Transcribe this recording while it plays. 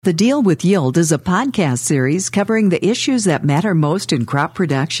The Deal with Yield is a podcast series covering the issues that matter most in crop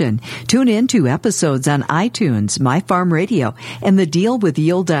production. Tune in to episodes on iTunes, My Farm Radio, and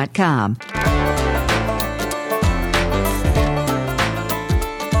thedealwithyield.com.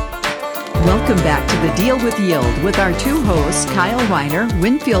 Welcome back to The Deal with Yield with our two hosts, Kyle Weiner,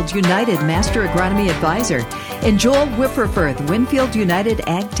 Winfield United Master Agronomy Advisor, and Joel Whipperfirth, Winfield United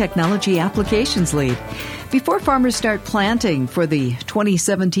Ag Technology Applications Lead. Before farmers start planting for the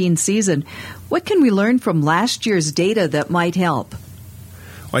 2017 season, what can we learn from last year's data that might help?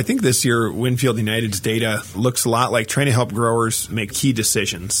 Well, I think this year Winfield United's data looks a lot like trying to help growers make key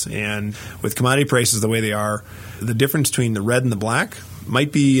decisions. And with commodity prices the way they are, the difference between the red and the black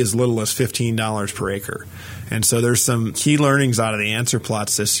might be as little as $15 per acre. And so there's some key learnings out of the answer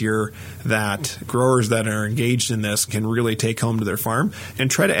plots this year that growers that are engaged in this can really take home to their farm and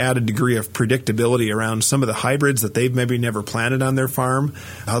try to add a degree of predictability around some of the hybrids that they've maybe never planted on their farm,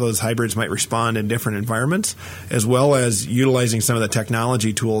 how those hybrids might respond in different environments, as well as utilizing some of the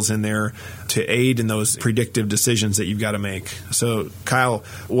technology tools in there to aid in those predictive decisions that you've got to make. So, Kyle,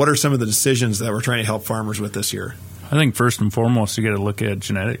 what are some of the decisions that we're trying to help farmers with this year? I think first and foremost, you got to look at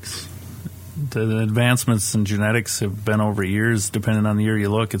genetics. The advancements in genetics have been over years. Depending on the year you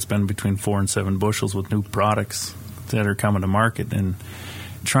look, it's been between 4 and 7 bushels with new products that are coming to market. And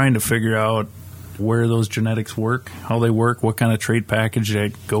trying to figure out where those genetics work, how they work, what kind of trait package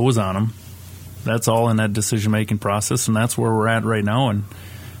that goes on them. That's all in that decision-making process, and that's where we're at right now. And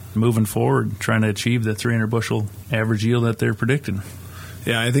moving forward, trying to achieve the 300 bushel average yield that they're predicting.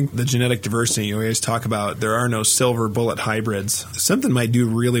 Yeah, I think the genetic diversity, you always talk about there are no silver bullet hybrids. Something might do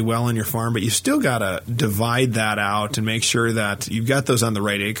really well on your farm, but you still got to divide that out and make sure that you've got those on the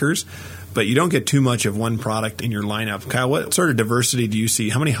right acres, but you don't get too much of one product in your lineup. Kyle, what sort of diversity do you see?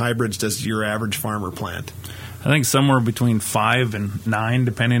 How many hybrids does your average farmer plant? I think somewhere between 5 and 9,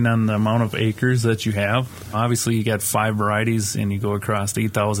 depending on the amount of acres that you have. Obviously, you got 5 varieties and you go across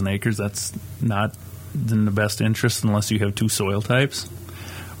 8,000 acres. That's not in the best interest unless you have 2 soil types.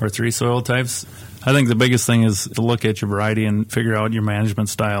 Or 3 soil types. I think the biggest thing is to look at your variety and figure out your management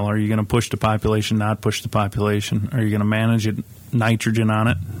style. Are you going to push the population, not push the population? Are you going to manage nitrogen on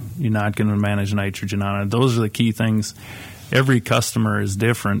it? You're not going to manage nitrogen on it. Those are the key things. Every customer is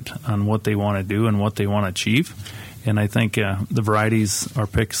different on what they want to do and what they want to achieve. And I think the varieties are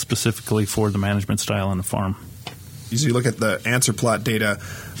picked specifically for the management style on the farm. As you look at the answer plot data,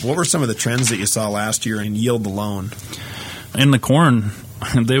 what were some of the trends that you saw last year in yield alone? In the corn,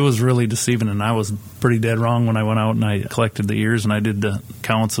 they was really deceiving, and I was pretty dead wrong when I went out and I collected the ears and I did the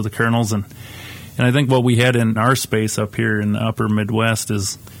counts of the kernels. And I think what we had in our space up here in the upper Midwest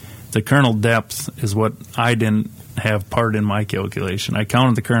is the kernel depth is what I didn't have part in my calculation. I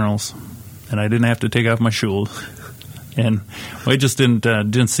counted the kernels, and I didn't have to take off my shoe. And I just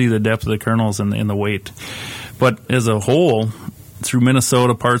didn't see the depth of the kernels and the weight. But as a whole, through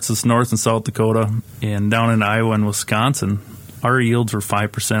Minnesota, parts of North and South Dakota, and down in Iowa and Wisconsin, our yields were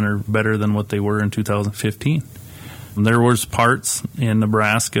 5% or better than what they were in 2015. And there was parts in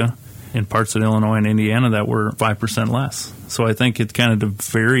Nebraska and parts of Illinois and Indiana that were 5% less. So I think it kind of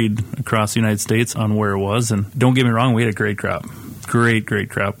varied across the United States on where it was. And don't get me wrong, we had a great crop. Great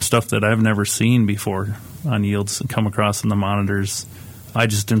crop. Stuff that I've never seen before on yields come across in the monitors. I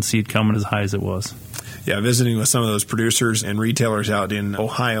just didn't see it coming as high as it was. Yeah, visiting with some of those producers and retailers out in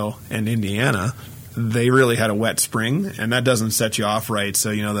Ohio and Indiana, they really had a wet spring, and that doesn't set you off right. So,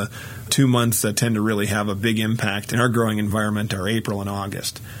 the 2 months that tend to really have a big impact in our growing environment are April and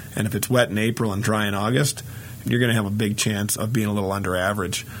August. And if it's wet in April and dry in August, you're going to have a big chance of being a little under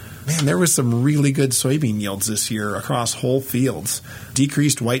average. Man, there was some really good soybean yields this year across whole fields.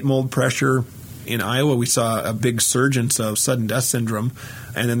 Decreased white mold pressure. In Iowa, we saw a big surgence of sudden death syndrome,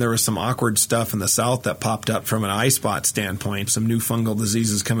 and then there was some awkward stuff in the south that popped up from an eye spot standpoint, some new fungal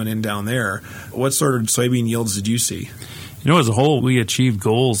diseases coming in down there. What sort of soybean yields did you see? As a whole, we achieved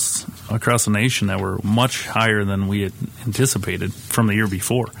goals across the nation that were much higher than we had anticipated from the year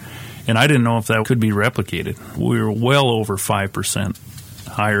before. And I didn't know if that could be replicated. We were well over 5%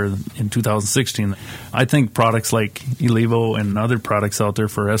 higher in 2016. I think products like Elevo and other products out there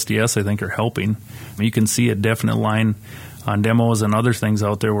for SDS, I think, are helping. You can see a definite line on demos and other things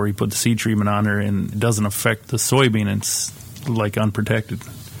out there where you put the seed treatment on there and it doesn't affect the soybean. It's like unprotected.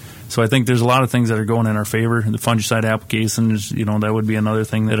 So I think there's a lot of things that are going in our favor. The fungicide applications, that would be another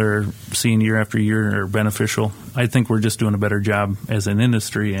thing that are seen year after year are beneficial. I think we're just doing a better job as an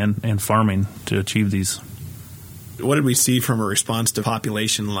industry and farming to achieve these. What did we see from a response to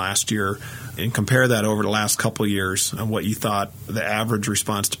population last year, and compare that over the last couple of years and what you thought the average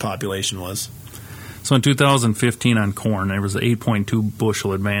response to population was? So in 2015 on corn, there was an 8.2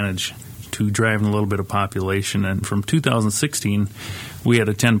 bushel advantage to driving a little bit of population. And from 2016, we had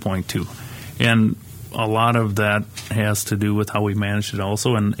a 10.2. And a lot of that has to do with how we managed it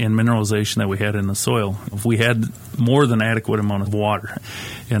also and mineralization that we had in the soil. If we had more than adequate amount of water.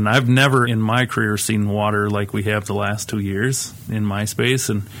 And I've never in my career seen water like we have the last 2 years in my space.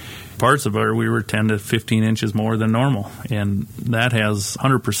 And parts of it, we were 10 to 15 inches more than normal. And that has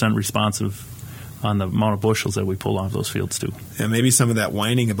 100% responsive on the amount of bushels that we pull off those fields too. And maybe some of that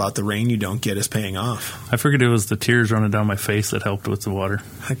whining about the rain you don't get is paying off. I figured it was the tears running down my face that helped with the water.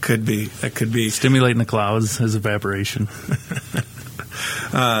 That could be. Stimulating the clouds is evaporation.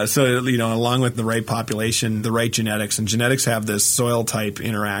 So, along with the right population, the right genetics, and genetics have this soil type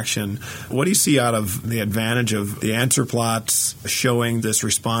interaction. What do you see out of the advantage of the answer plots showing this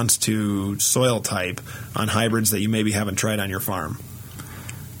response to soil type on hybrids that you maybe haven't tried on your farm?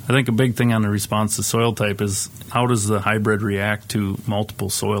 I think a big thing on the response to soil type is how does the hybrid react to multiple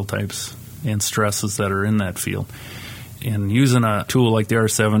soil types and stresses that are in that field. And using a tool like the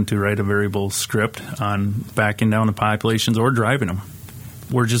R7 to write a variable script on backing down the populations or driving them,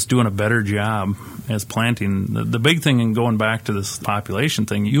 we're just doing a better job as planting. The big thing in going back to this population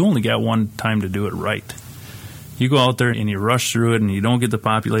thing, you only got one time to do it right. You go out there and you rush through it and you don't get the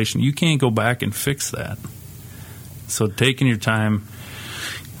population, you can't go back and fix that. So taking your time,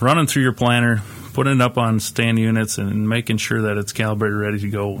 running through your planter, putting it up on stand units and making sure that it's calibrated ready to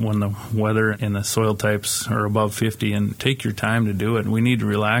go when the weather and the soil types are above 50, and take your time to do it. We need to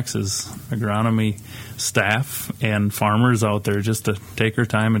relax as agronomy staff and farmers out there just to take our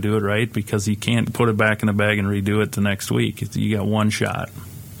time and do it right, because you can't put it back in the bag and redo it the next week. You got one shot.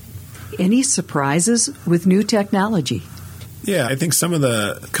 Any surprises with new technology? Yeah, I think some of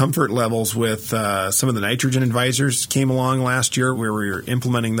the comfort levels with some of the nitrogen advisors came along last year, where we were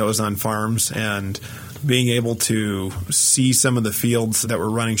implementing those on farms and being able to see some of the fields that were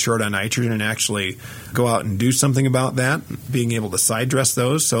running short on nitrogen and actually go out and do something about that, being able to side dress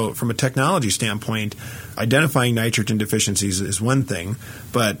those. So from a technology standpoint, identifying nitrogen deficiencies is one thing,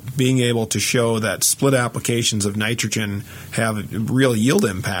 but being able to show that split applications of nitrogen have real yield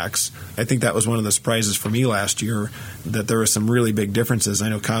impacts, I think that was one of the surprises for me last year, that there were some really big differences. I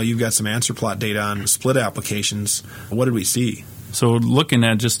know, Kyle, you've got some answer plot data on split applications. What did we see? So looking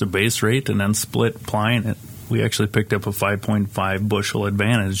at just the base rate and then split applying it, we actually picked up a 5.5 bushel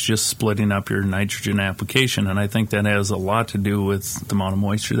advantage just splitting up your nitrogen application. And I think that has a lot to do with the amount of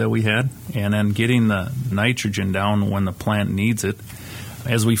moisture that we had and then getting the nitrogen down when the plant needs it.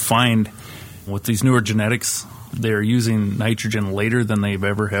 As we find with these newer genetics, they're using nitrogen later than they've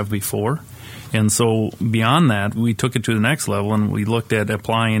ever have before. And so beyond that, we took it to the next level and we looked at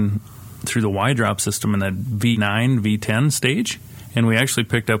applying through the Y-drop system in that V9, V10 stage, and we actually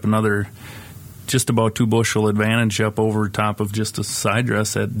picked up another just about 2 bushel advantage up over top of just a side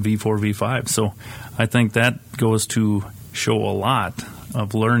dress at V4, V5. So I think that goes to show a lot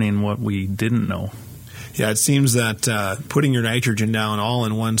of learning what we didn't know. Yeah, it seems that putting your nitrogen down all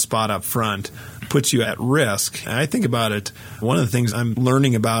in one spot up front puts you at risk. And I think about it, one of the things I'm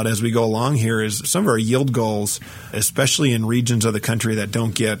learning about as we go along here is some of our yield goals, especially in regions of the country that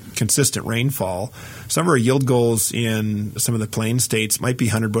don't get consistent rainfall. Some of our yield goals in some of the plain states might be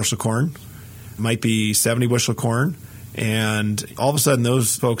 100 bushel corn, might be 70 bushel corn. And all of a sudden,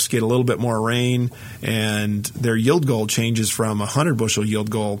 those folks get a little bit more rain, and their yield goal changes from a 100 bushel yield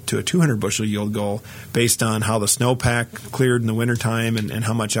goal to a 200 bushel yield goal based on how the snowpack cleared in the wintertime and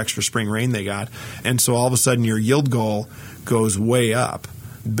how much extra spring rain they got. And so all of a sudden, your yield goal goes way up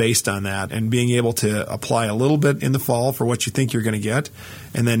based on that, and being able to apply a little bit in the fall for what you think you're going to get,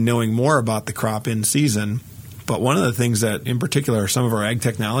 and then knowing more about the crop in season. But one of the things that, in particular, some of our ag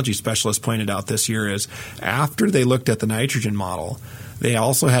technology specialists pointed out this year is after they looked at the nitrogen model, they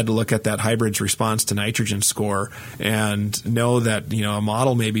also had to look at that hybrid's response to nitrogen score and know that, a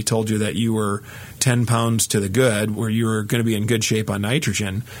model maybe told you that you were 10 pounds to the good, where you were going to be in good shape on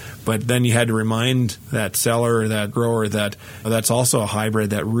nitrogen. But then you had to remind that seller or that grower that that's also a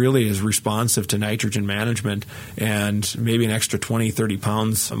hybrid that really is responsive to nitrogen management, and maybe an extra 20, 30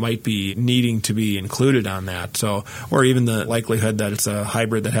 pounds might be needing to be included on that. So, or even the likelihood that it's a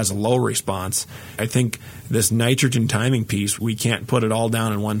hybrid that has a low response. I think this nitrogen timing piece, we can't put it all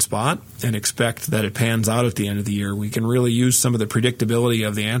down in one spot and expect that it pans out at the end of the year. We can really use some of the predictability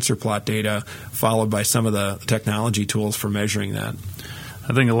of the answer plot data followed by some of the technology tools for measuring that.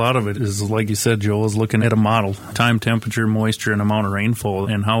 I think a lot of it is, like you said, Joel, is looking at a model, time, temperature, moisture, and amount of rainfall,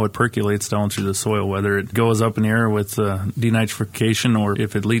 and how it percolates down through the soil, whether it goes up in the air with denitrification or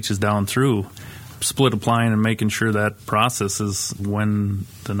if it leaches down through. split applying and making sure that process is when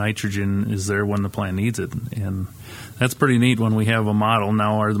the nitrogen is there when the plant needs it. And that's pretty neat when we have a model.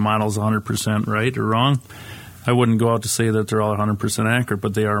 Now, are the models 100% right or wrong? I wouldn't go out to say that they're all 100% accurate,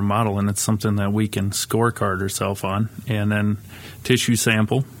 but they are a model, and it's something that we can scorecard ourselves on. And then tissue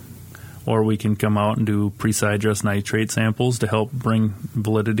sample, or we can come out and do pre-sidedress nitrate samples to help bring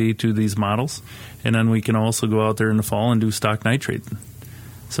validity to these models. And then we can also go out there in the fall and do stock nitrate.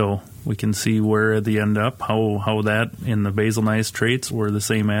 So we can see where they end up, how that in the basal nitrates were the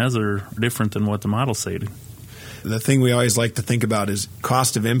same as or different than what the models say. The thing we always like to think about is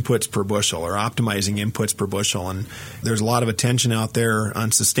cost of inputs per bushel or optimizing inputs per bushel. And there's a lot of attention out there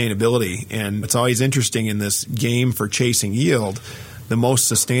on sustainability. And it's always interesting in this game for chasing yield, the most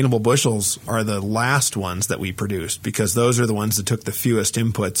sustainable bushels are the last ones that we produced because those are the ones that took the fewest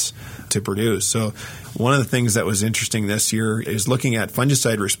inputs to produce. So one of the things that was interesting this year is looking at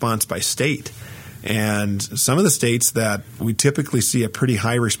fungicide response by state. And some of the states that we typically see a pretty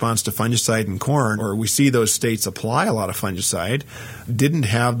high response to fungicide in corn, or we see those states apply a lot of fungicide, didn't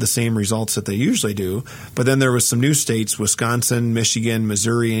have the same results that they usually do. But then there was some new states, Wisconsin, Michigan,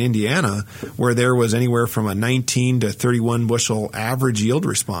 Missouri, and Indiana, where there was anywhere from a 19 to 31 bushel average yield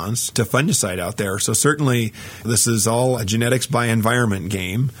response to fungicide out there. So certainly this is all a genetics by environment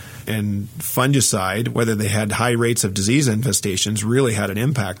game. And fungicide, whether they had high rates of disease infestations, really had an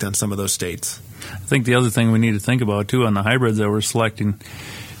impact on some of those states. I think the other thing we need to think about, too, on the hybrids that we're selecting,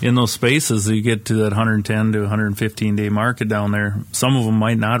 in those spaces, you get to that 110 to 115-day market down there. Some of them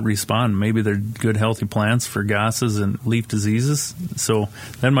might not respond. Maybe they're good, healthy plants for gosses and leaf diseases. So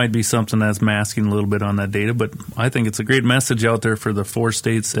that might be something that's masking a little bit on that data. But I think it's a great message out there for the 4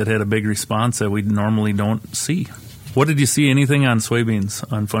 states that had a big response that we normally don't see. What did you see? Anything on soybeans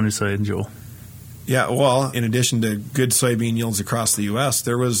on fungicide, Joel? Yeah, well, in addition to good soybean yields across the U.S.,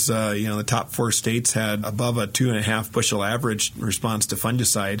 there was, the top 4 states had above a 2.5 bushel average response to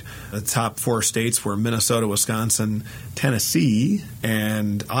fungicide. The top 4 states were Minnesota, Wisconsin, Tennessee,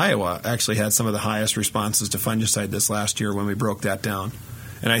 and Iowa actually had some of the highest responses to fungicide this last year when we broke that down.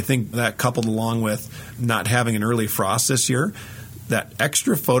 And I think that coupled along with not having an early frost this year, that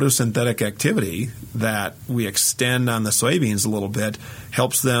extra photosynthetic activity that we extend on the soybeans a little bit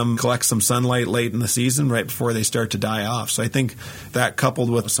helps them collect some sunlight late in the season right before they start to die off. So I think that coupled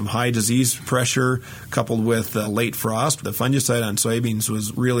with some high disease pressure, coupled with late frost, the fungicide on soybeans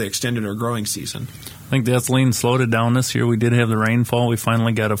was really extended our growing season. I think the ethylene slowed it down this year. We did have the rainfall. We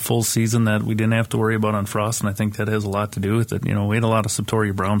finally got a full season that we didn't have to worry about on frost, and I think that has a lot to do with it. We had a lot of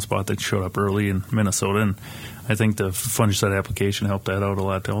Septoria brown spot that showed up early in Minnesota, and I think the fungicide application helped that out a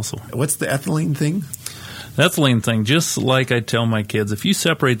lot also. What's the ethylene thing? The ethylene thing, just like I tell my kids, if you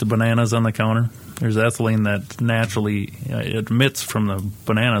separate the bananas on the counter, there's ethylene that naturally emits from the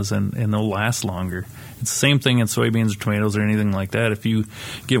bananas, and they'll last longer. It's the same thing in soybeans or tomatoes or anything like that. If you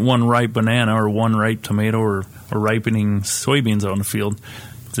get one ripe banana or one ripe tomato or ripening soybeans out in the field,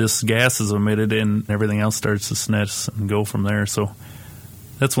 this gas is emitted and everything else starts to snitch and go from there. So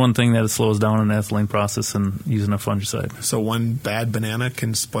that's one thing that it slows down an ethylene process and using a fungicide. So one bad banana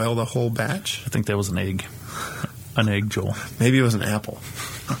can spoil the whole batch? I think that was an egg. An egg, Joel. Maybe it was an apple.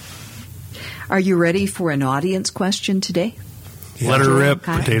 Are you ready for an audience question today? Yeah. Let her rip,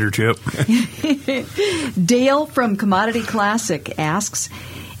 okay. Potato chip. Dale from Commodity Classic asks,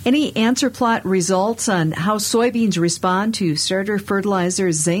 any answer plot results on how soybeans respond to starter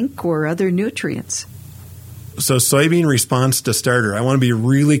fertilizer, zinc, or other nutrients? So soybean response to starter. I want to be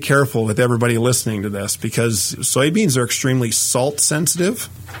really careful with everybody listening to this because soybeans are extremely salt sensitive.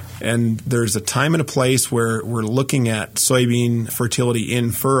 And there's a time and a place where we're looking at soybean fertility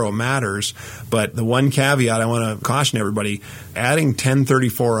in furrow matters. But the one caveat I want to caution everybody, adding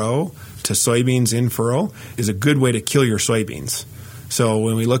 10-34-0 to soybeans in furrow is a good way to kill your soybeans. So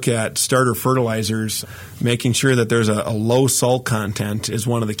when we look at starter fertilizers, making sure that there's a low salt content is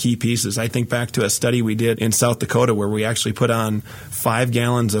one of the key pieces. I think back to a study we did in South Dakota where we actually put on 5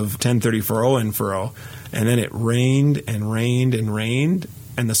 gallons of 10-34-0 in furrow, and then it rained and rained and rained,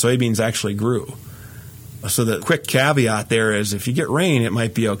 and the soybeans actually grew. So the quick caveat there is if you get rain, it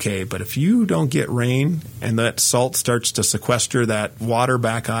might be okay. But if you don't get rain and that salt starts to sequester that water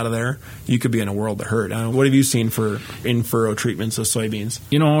back out of there, you could be in a world of hurt. What have you seen for in-furrow treatments of soybeans?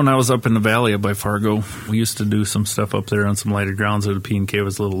 When I was up in the valley up by Fargo, we used to do some stuff up there on some lighter grounds where the P&K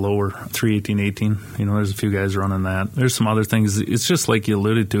was a little lower, 318-18. There's a few guys running that. There's some other things. It's just like you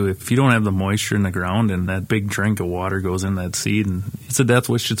alluded to. If you don't have the moisture in the ground and that big drink of water goes in that seed, and it's a death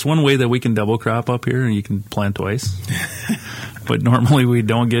wish. It's one way that we can double crop up here, and you can plant twice. but normally we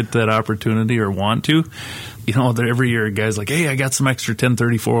don't get that opportunity or want to. You know, every year a guy's like, hey, I got some extra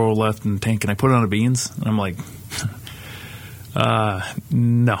 1034 left in the tank. Can I put it on the beans? And I'm like,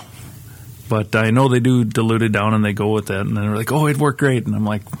 no. But I know they do dilute it down and they go with that. And then they're like, oh, it worked great. And I'm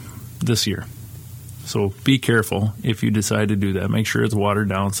like, this year. So be careful if you decide to do that. Make sure it's watered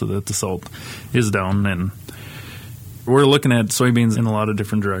down so that the salt is down. And we're looking at soybeans in a lot of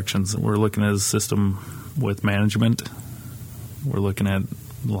different directions. We're looking at a system with management. We're looking at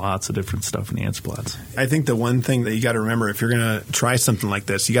lots of different stuff in the answer plots. I think the one thing that you got to remember, if you're going to try something like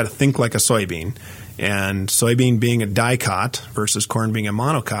this, you got to think like a soybean. And soybean being a dicot versus corn being a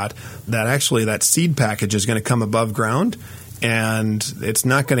monocot, that seed package is going to come above ground, and it's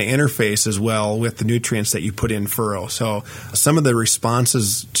not going to interface as well with the nutrients that you put in furrow. So some of the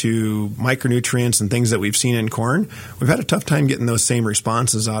responses to micronutrients and things that we've seen in corn, we've had a tough time getting those same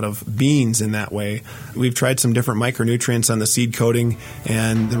responses out of beans in that way. We've tried some different micronutrients on the seed coating,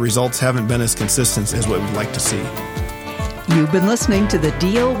 and the results haven't been as consistent as what we'd like to see. You've been listening to The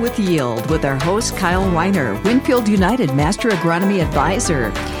Deal with Yield with our host, Kyle Reiner, Winfield United Master Agronomy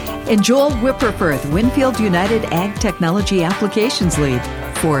Advisor, and Joel Whipperfirth, Winfield United Ag Technology Applications Lead.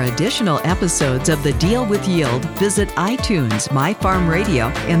 For additional episodes of The Deal with Yield, visit iTunes, My Farm Radio,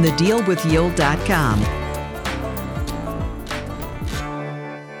 and thedealwithyield.com.